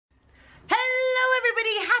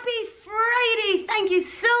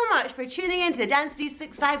much for tuning in to the Dance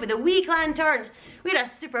 365 with the Wee Clan Torrance. We had a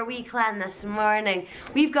super wee clan this morning.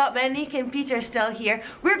 We've got Monique and Peter still here.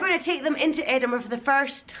 We're going to take them into Edinburgh for the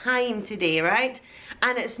first time today, right?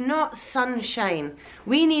 And it's not sunshine.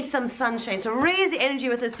 We need some sunshine. So raise the energy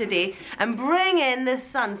with us today and bring in the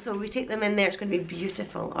sun. So we take them in there. It's going to be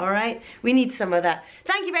beautiful, all right? We need some of that.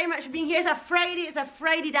 Thank you very much for being here. It's a Friday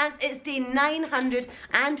dance. It's day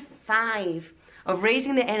 905 of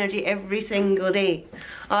raising the energy every single day.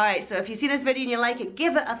 Alright, so if you see this video and you like it,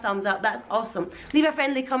 give it a thumbs up. That's awesome. Leave a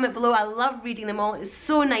friendly comment below. I love reading them all. It's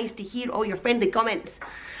so nice to hear all your friendly comments.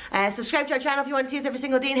 Subscribe to our channel if you want to see us every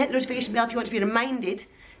single day, and hit the notification bell if you want to be reminded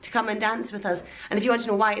to come and dance with us. And if you want to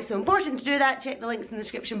know why it's so important to do that, check the links in the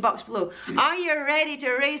description box below. Are you ready to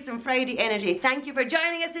raise some Friday energy? Thank you for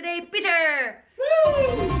joining us today, Peter!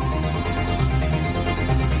 Woo!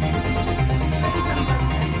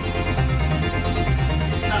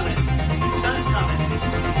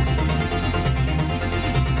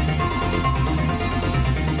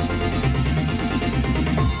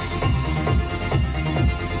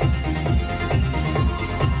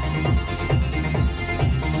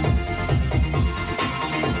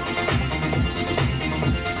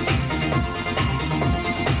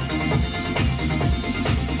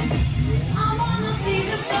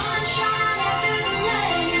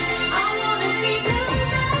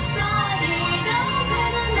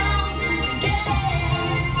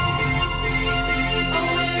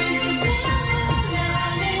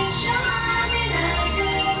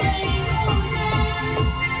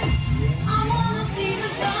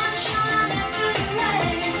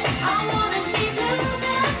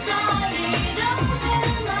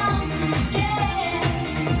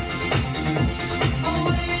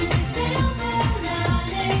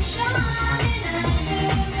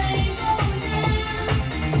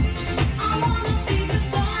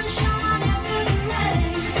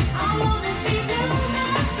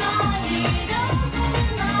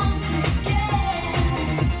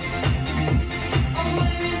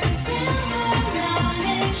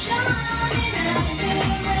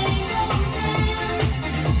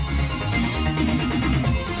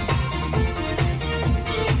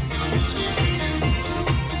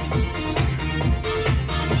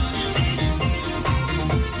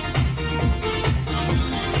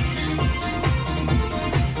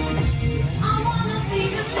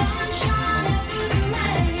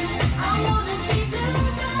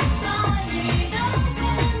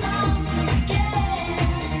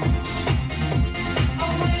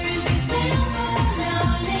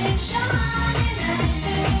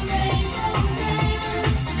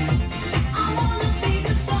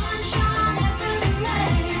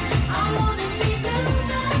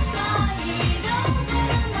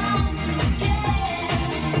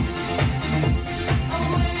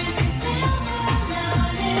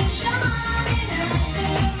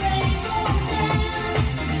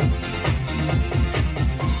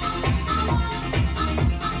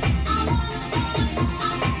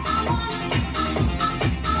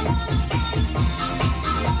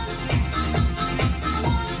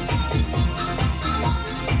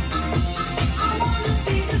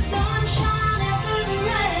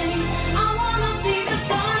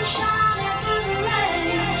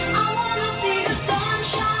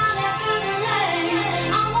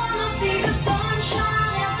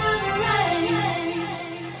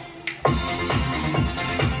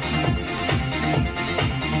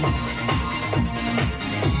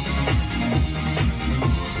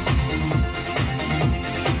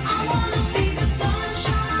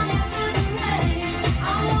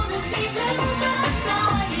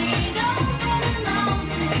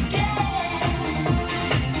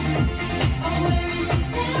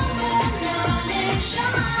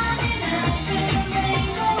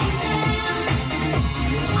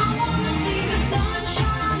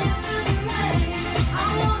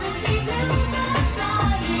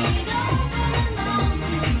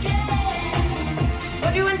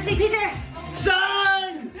 Peter!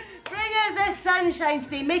 Sun! Bring us the sunshine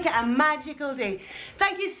today. Make it a magical day.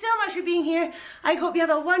 Thank you so much for being here. I hope you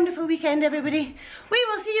have a wonderful weekend, everybody. We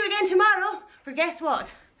will see you again tomorrow for guess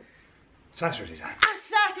what? Saturday dance. A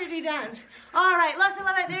Saturday dance. All right, lots of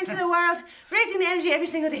love out there into the world. Raising the energy every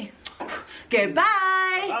single day.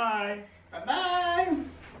 Goodbye. Bye. Bye-bye.